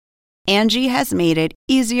Angie has made it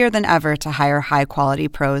easier than ever to hire high-quality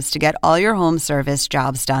pros to get all your home service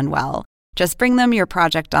jobs done well. Just bring them your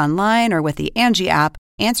project online or with the Angie app,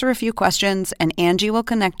 answer a few questions, and Angie will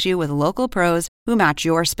connect you with local pros who match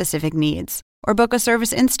your specific needs. Or book a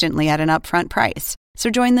service instantly at an upfront price. So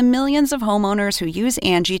join the millions of homeowners who use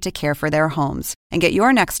Angie to care for their homes and get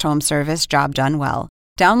your next home service job done well.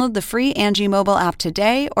 Download the free Angie mobile app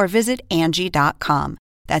today or visit Angie.com.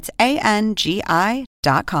 That's ANGI.com.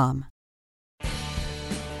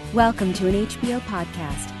 Welcome to an HBO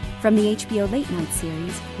podcast from the HBO Late Night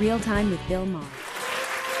series, Real Time with Bill Maher.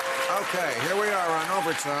 Okay, here we are on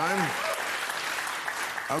overtime.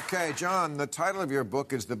 Okay, John, the title of your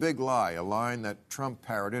book is The Big Lie, a line that Trump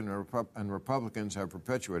parroted and Republicans have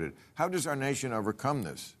perpetuated. How does our nation overcome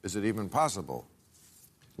this? Is it even possible?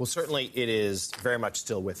 Well, certainly it is very much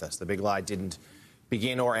still with us. The big lie didn't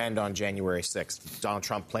begin or end on January 6th. Donald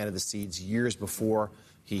Trump planted the seeds years before.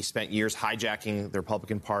 He spent years hijacking the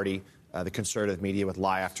Republican Party, the conservative media, with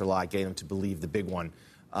lie after lie, getting them to believe the big one,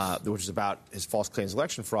 which is about his false claims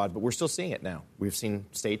election fraud. But we're still seeing it now. We've seen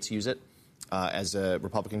states use it. As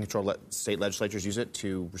Republican-controlled state legislatures use it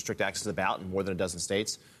to restrict access to the ballot in more than a dozen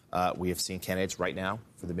states. We have seen candidates right now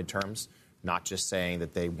for the midterms not just saying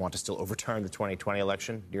that they want to still overturn the 2020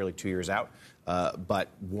 election, nearly 2 years out, but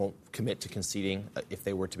won't commit to conceding if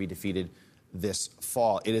they were to be defeated this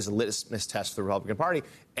fall. It is a litmus test for the Republican Party.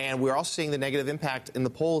 And we're also seeing the negative impact in the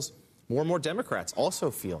polls. More and more Democrats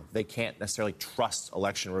also feel they can't necessarily trust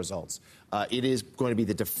election results. It is going to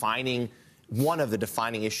be one of the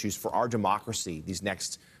defining issues for our democracy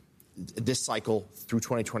this cycle through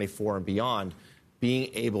 2024 and beyond, being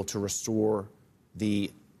able to restore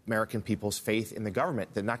the American people's faith in the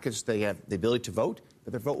government, that not just they have the ability to vote,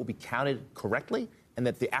 but their vote will be counted correctly and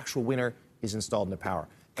that the actual winner is installed into power.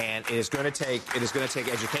 And it is going to take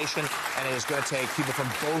education, and it is going to take people from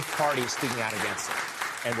both parties speaking out against it.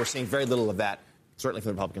 And we're seeing very little of that, certainly from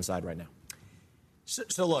the Republican side right now.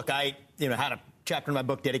 So look, I had a chapter in my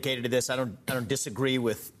book dedicated to this. I don't disagree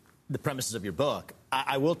with the premises of your book.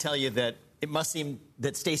 I will tell you that it must seem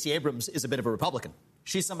that Stacey Abrams is a bit of a Republican.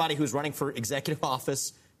 She's somebody who's running for executive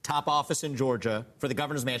office, top office in Georgia, for the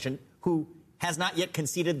governor's mansion, who has not yet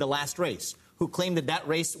conceded the last race, who claimed that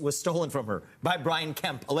race was stolen from her by Brian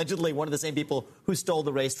Kemp, allegedly one of the same people who stole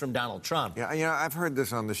the race from Donald Trump. Yeah, I've heard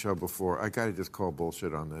this on the show before. I got to just call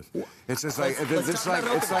bullshit on this. It's just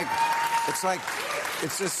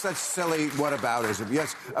it's just such silly whataboutism.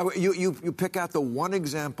 Yes, you pick out the one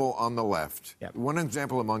example on the left, one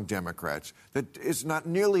example among Democrats that is not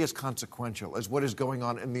nearly as consequential as what is going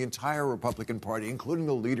on in the entire Republican Party, including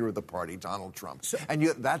the leader of the party, Donald Trump. And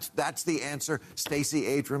that's the answer, Stacey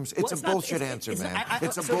Abrams. It's a bullshit answer, man.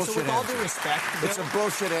 It's a bullshit answer. With all due respect, it's a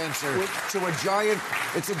bullshit answer to a giant.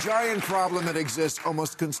 It's a giant problem that exists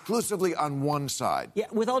almost exclusively on one side. Yeah,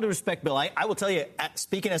 with all due respect, Bill, I will tell you,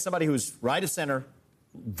 speaking as somebody who's right of center,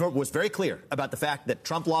 was very clear about the fact that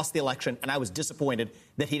Trump lost the election, and I was disappointed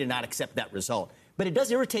that he did not accept that result. But it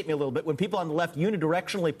does irritate me a little bit when people on the left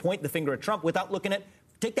unidirectionally point the finger at Trump without looking at,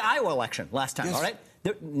 take the Iowa election last time, all right?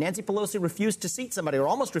 Nancy Pelosi refused to seat somebody, or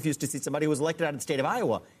almost refused to seat somebody who was elected out of the state of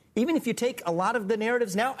Iowa. Even if you take a lot of the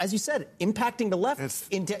narratives now, as you said, impacting the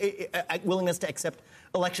left into willingness to accept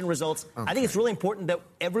election results, I think it's really important that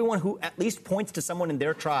everyone who at least points to someone in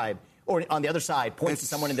their tribe or on the other side points to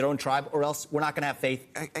someone in their own tribe, or else we're not going to have faith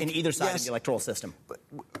in either side of the electoral system.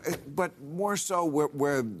 But more so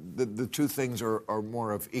where the two things are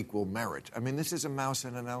more of equal merit. I mean, this is a mouse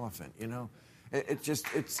and an elephant, you know? It's a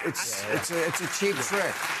cheap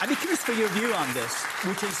trick. I'd be curious for your view on this,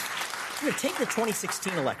 which is, take the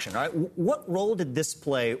 2016 election, all right? What role did this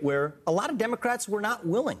play where a lot of Democrats were not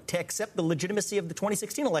willing to accept the legitimacy of the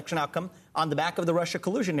 2016 election outcome on the back of the Russia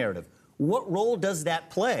collusion narrative? What role does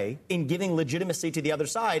that play in giving legitimacy to the other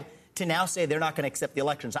side to now say they're not going to accept the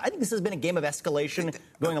election? So I think this has been a game of escalation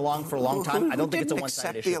going along for a long time. I don't think it's a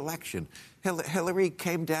one-sided issue. The election. Hillary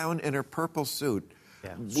came down in her purple suit.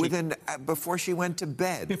 Before she went to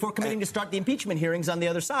bed. Before committing to start the impeachment hearings on the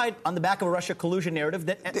other side, on the back of a Russia collusion narrative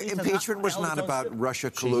that the impeachment was not about Russia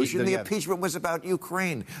collusion. The impeachment was about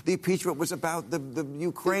Ukraine. The impeachment was about the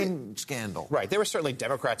Ukraine scandal. Right. There were certainly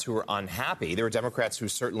Democrats who were unhappy. There were Democrats who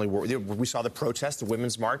certainly were. We saw the protest, the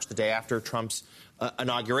Women's March, the day after Trump's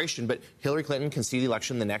inauguration, but Hillary Clinton conceded the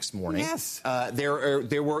election the next morning. Yes.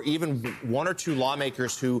 There were even one or two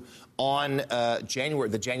lawmakers who, on January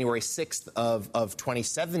 6th of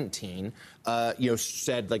 2017,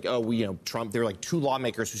 said Trump. There were like two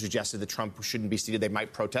lawmakers who suggested that Trump shouldn't be seated. They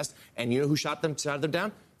might protest, and you know who shot them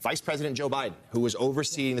down? Vice President Joe Biden, who was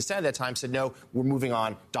overseeing the Senate at that time, said, no, we're moving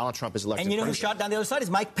on. Donald Trump is elected And you know president. who shot down the other side is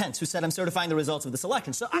Mike Pence, who said, I'm certifying the results of this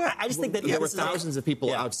election. So I just think that there were thousands of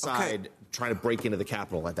people outside trying to break into the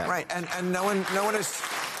Capitol at that. Right, and no one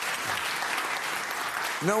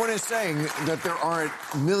is saying that there aren't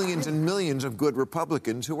millions and millions of good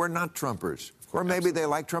Republicans who are not Trumpers. Or maybe they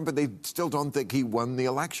like Trump, but they still don't think he won the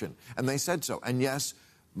election. And they said so. And yes,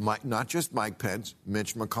 not just Mike Pence,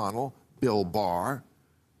 Mitch McConnell, Bill Barr,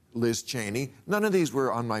 Liz Cheney. None of these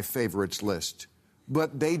were on my favorites list.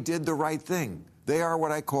 But they did the right thing. They are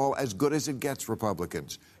what I call as good as it gets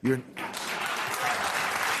Republicans. No,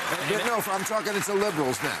 I'm talking it's the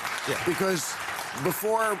liberals now. Yeah. Because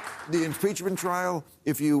before the impeachment trial,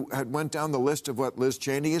 if you had went down the list of what Liz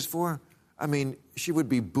Cheney is for, I mean, she would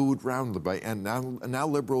be booed roundly, and now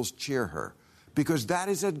liberals cheer her. Because that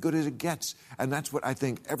is as good as it gets. And that's what I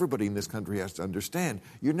think everybody in this country has to understand.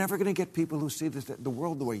 You're never going to get people who see the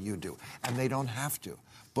world the way you do. And they don't have to.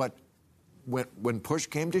 But when push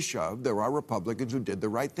came to shove, there are Republicans who did the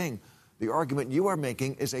right thing. The argument you are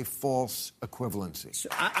making is a false equivalency. So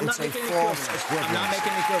I'm not making equivalence,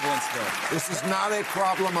 though. This is not a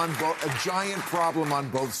problem a giant problem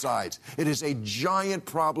on both sides. It is a giant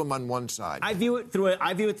problem on one side. I view it through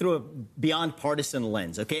a beyond partisan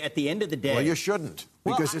lens. Okay, at the end of the day. Well, you shouldn't,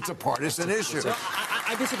 because it's a partisan issue. So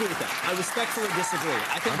I disagree with that. I respectfully disagree.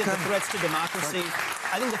 I think that the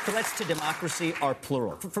threats to democracy, are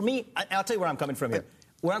plural. For me, I'll tell you where I'm coming from here.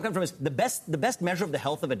 Where I'm coming from is the best measure of the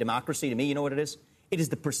health of a democracy, to me, you know what it is? It is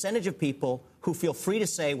the percentage of people who feel free to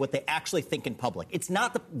say what they actually think in public. It's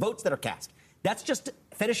not the votes that are cast. That's just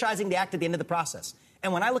fetishizing the act at the end of the process.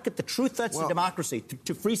 And when I look at the true threats to democracy,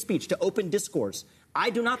 to free speech, to open discourse,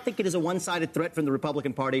 I do not think it is a one-sided threat from the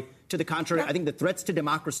Republican Party. To the contrary, I think the threats to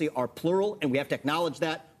democracy are plural, and we have to acknowledge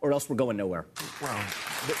that, or else we're going nowhere. Well,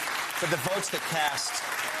 but the votes that cast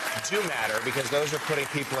do matter, because those are putting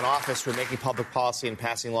people in office who are making public policy and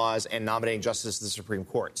passing laws and nominating justices to the Supreme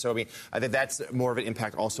Court. So, I mean, I think that's more of an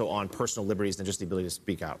impact also on personal liberties than just the ability to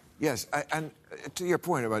speak out. Yes, and to your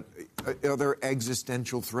point about other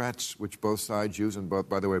existential threats, which both sides use, and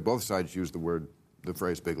by the way, both sides use the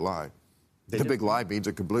phrase big lie. The big lie means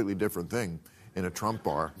a completely different thing in a Trump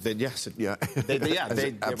bar. They think it's the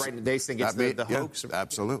hoax. Yeah,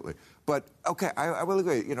 absolutely. But, okay, I will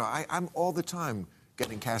agree. You know, I'm all the time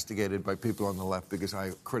getting castigated by people on the left because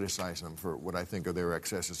I criticize them for what I think are their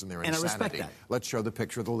excesses and their insanity. And I respect that. Let's show the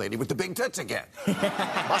picture of the lady with the big tits again.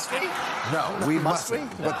 Must we? No, we mustn't.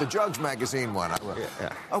 But the Jugs magazine one.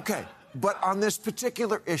 Okay, but on this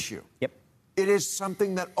particular issue, it is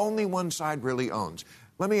something that only one side really owns.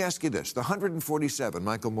 Let me ask you this. The 147,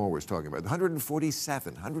 Michael Moore was talking about, the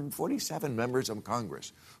 147 members of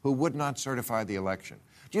Congress who would not certify the election.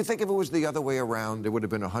 Do you think if it was the other way around, there would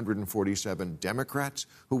have been 147 Democrats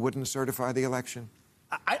who wouldn't certify the election?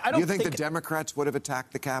 I don't Do you think the Democrats would have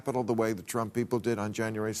attacked the Capitol the way the Trump people did on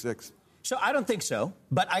January 6th? So I don't think so.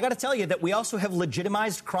 But I got to tell you that we also have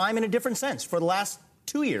legitimized crime in a different sense. For the last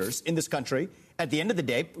 2 years in this country, at the end of the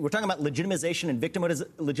day, we're talking about legitimization and victim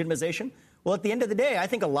legitimization. Well, at the end of the day, I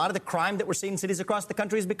think a lot of the crime that we're seeing in cities across the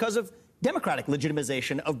country is because of democratic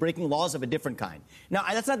legitimization of breaking laws of a different kind. Now,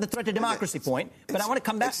 that's not the threat to democracy point, but I want to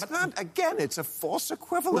come back. It's not, again, it's a false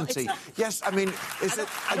equivalency. Well, yes, I mean, I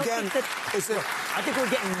think we're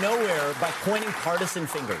getting nowhere by pointing partisan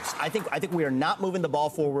fingers. I think we are not moving the ball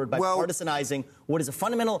forward by partisanizing what is a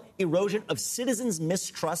fundamental erosion of citizens'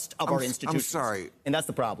 mistrust of our institutions. I'm sorry. And that's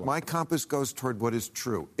the problem. My compass goes toward what is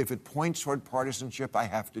true. If it points toward partisanship, I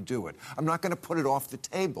have to do it. I'm not going to put it off the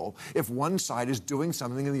table if one side is doing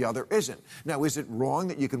something and the other isn't. Now, is it wrong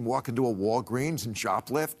that you can walk into a Walgreens and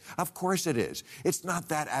shoplift? Of course it is. It's not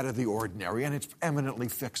that out of the ordinary, and it's eminently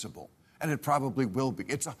fixable. And it probably will be.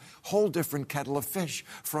 It's a whole different kettle of fish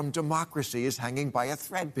from democracy is hanging by a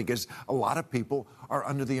thread, because a lot of people are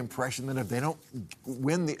under the impression that if they don't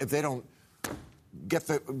get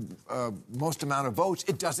the most amount of votes,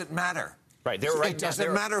 it doesn't matter. Right. It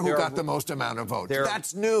doesn't matter who got the most amount of votes.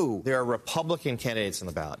 That's new. There are Republican candidates on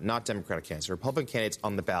the ballot, not Democratic candidates. There are Republican candidates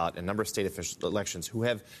on the ballot in a number of state elections who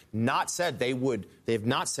have not said they would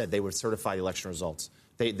certify the election results.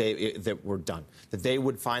 That were done. That they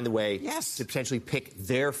would find the way to potentially pick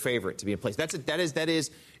their favorite to be in place. That is,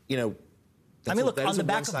 you know. I mean, look, on the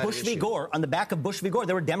back of Bush v. Gore,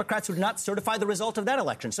 there were Democrats who did not certify the result of that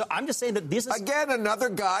election. So I'm just saying that this is... Again, another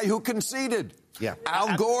guy who conceded. Yeah.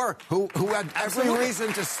 Al Gore, who had every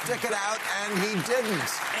reason to stick it out, and he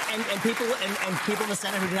didn't. And people in the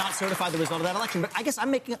Senate who did not certify the result of that election. But I guess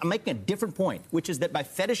I'm making a different point, which is that by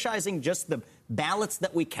fetishizing just the ballots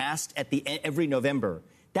that we cast at every November,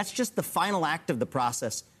 that's just the final act of the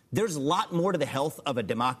process There's a lot more to the health of a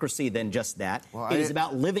democracy than just that. It is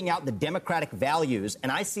about living out the democratic values,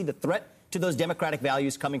 and I see the threat to those democratic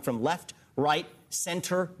values coming from left, right,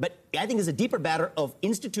 center, but I think there's a deeper matter of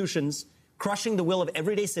institutions crushing the will of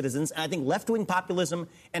everyday citizens, and I think left-wing populism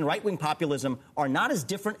and right-wing populism are not as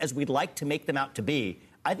different as we'd like to make them out to be.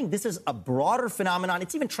 I think this is a broader phenomenon.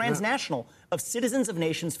 It's even transnational of citizens of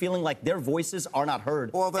nations feeling like their voices are not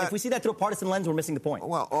heard. And if we see that through a partisan lens, we're missing the point.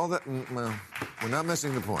 Well, we're not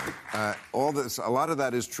missing the point. A lot of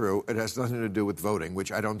that is true. It has nothing to do with voting,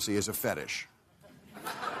 which I don't see as a fetish.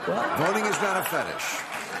 Voting is not a fetish.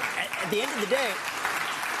 At the end of the day,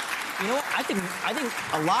 you know what? I think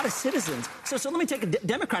a lot of citizens. So let me take a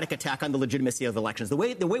democratic attack on the legitimacy of elections. The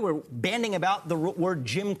way we're banding about the word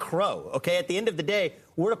Jim Crow. Okay, at the end of the day,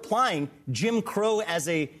 we're applying Jim Crow as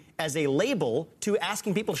a label to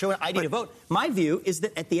asking people to show an ID to vote. My view is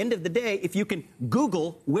that at the end of the day, if you can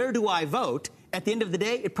Google where do I vote, at the end of the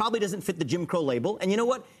day, it probably doesn't fit the Jim Crow label. And you know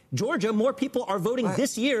what? Georgia, more people are voting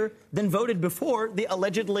this year than voted before the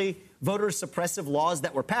allegedly voter suppressive laws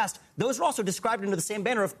that were passed. Those are also described under the same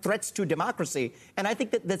banner of threats to democracy. And I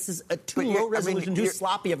think that this is a too low resolution, too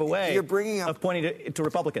sloppy of a way of pointing to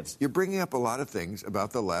Republicans. You're bringing up a lot of things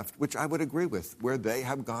about the left, which I would agree with, where they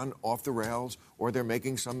have gone off the rails, or they're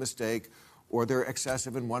making some mistake, or they're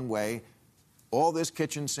excessive in one way. All this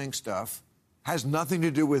kitchen sink stuff has nothing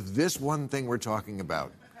to do with this one thing we're talking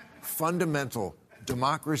about. Fundamental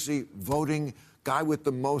democracy, voting, guy with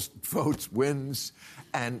the most votes wins,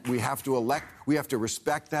 and we have to elect, we have to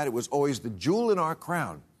respect that. It was always the jewel in our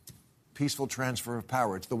crown, peaceful transfer of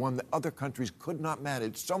power. It's the one that other countries could not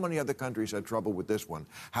manage. So many other countries had trouble with this one.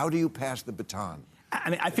 How do you pass the baton?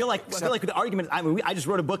 I mean, I feel like the argument, I just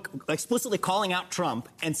wrote a book explicitly calling out Trump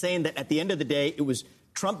and saying that at the end of the day, it was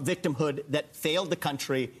Trump victimhood that failed the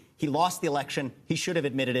country. He lost the election. He should have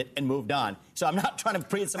admitted it and moved on. So I'm not trying to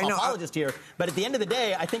be some apologist here. But at the end of the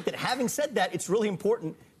day, I think that having said that, it's really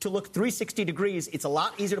important to look 360 degrees. It's a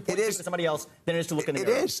lot easier to point to somebody else than it is to look in the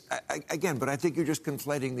mirror. It is. Again, but I think you're just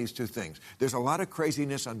conflating these two things. There's a lot of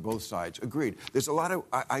craziness on both sides. Agreed. There's a lot of,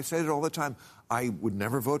 I say it all the time, I would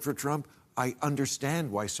never vote for Trump. I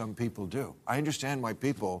understand why some people do. I understand why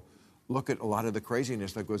people look at a lot of the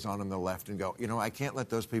craziness that goes on the left and go, you know, I can't let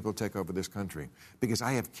those people take over this country because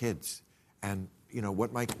I have kids. And, you know,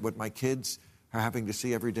 what my kids are having to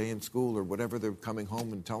see every day in school or whatever they're coming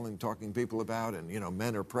home and talking people about. And, you know,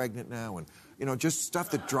 men are pregnant now. And, you know, just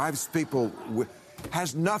stuff that drives people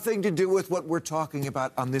has nothing to do with what we're talking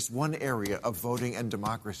about on this one area of voting and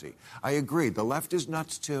democracy. I agree. The left is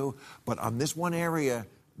nuts, too. But on this one area,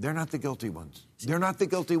 they're not the guilty ones. They're not the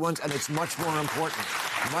guilty ones, and it's much more important.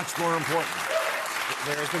 Much more important.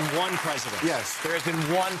 There has been one president. Yes. There has been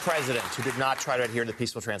one president who did not try to adhere to the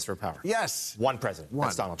peaceful transfer of power. Yes. One president.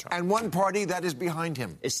 That's Donald Trump. And one party that is behind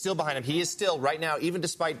him. Is still behind him. He is still, right now, even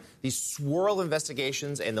despite these swirl of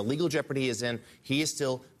investigations and the legal jeopardy he is in, he is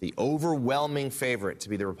still the overwhelming favorite to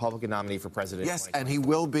be the Republican nominee for president. Yes, and he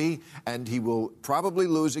will be, and he will probably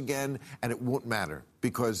lose again, and it won't matter,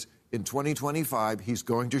 because in 2025, he's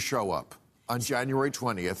going to show up on January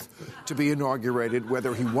 20th to be inaugurated.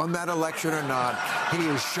 Whether he won that election or not, he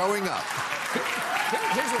is showing up.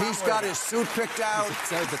 He's got his suit picked out.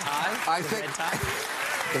 So the tie? I think.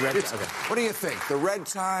 The red tie. Okay. What do you think? The red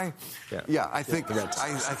tie? Yeah, I think the red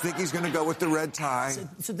tie. I think he's going to go with the red tie.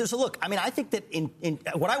 So look, I mean, I think that in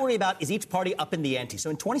what I worry about is each party up in the ante. So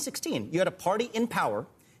in 2016, you had a party in power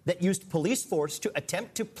that used police force to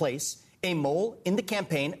attempt to place a mole in the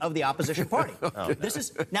campaign of the opposition party. This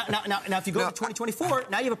is now if you go to 2024,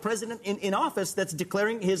 now you have a president in office that's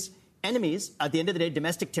declaring his enemies, at the end of the day,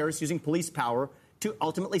 domestic terrorists using police power to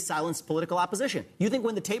ultimately silence political opposition. You think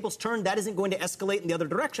when the tables turn, that isn't going to escalate in the other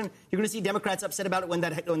direction? You're going to see Democrats upset about it when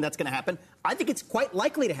that's going to happen. I think it's quite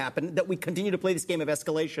likely to happen that we continue to play this game of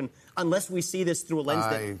escalation unless we see this through a lens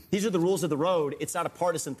that these are the rules of the road. It's not a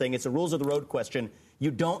partisan thing. It's a rules of the road question.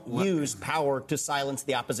 You don't use power to silence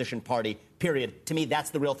the opposition party, period. To me,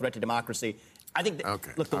 that's the real threat to democracy. I think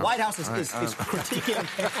that, look, the White House is critiquing.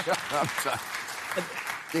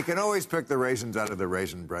 You can always pick the raisins out of the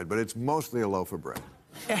raisin bread, but it's mostly a loaf of bread.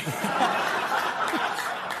 I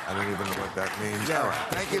don't even know what that means. All right.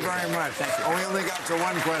 Thank you very much. Thank you. We only got to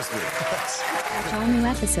one question. Watch all new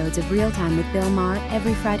episodes of Real Time with Bill Maher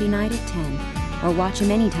every Friday night at 10, or watch him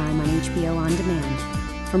anytime on HBO On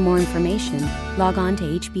Demand. For more information, log on to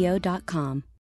HBO.com.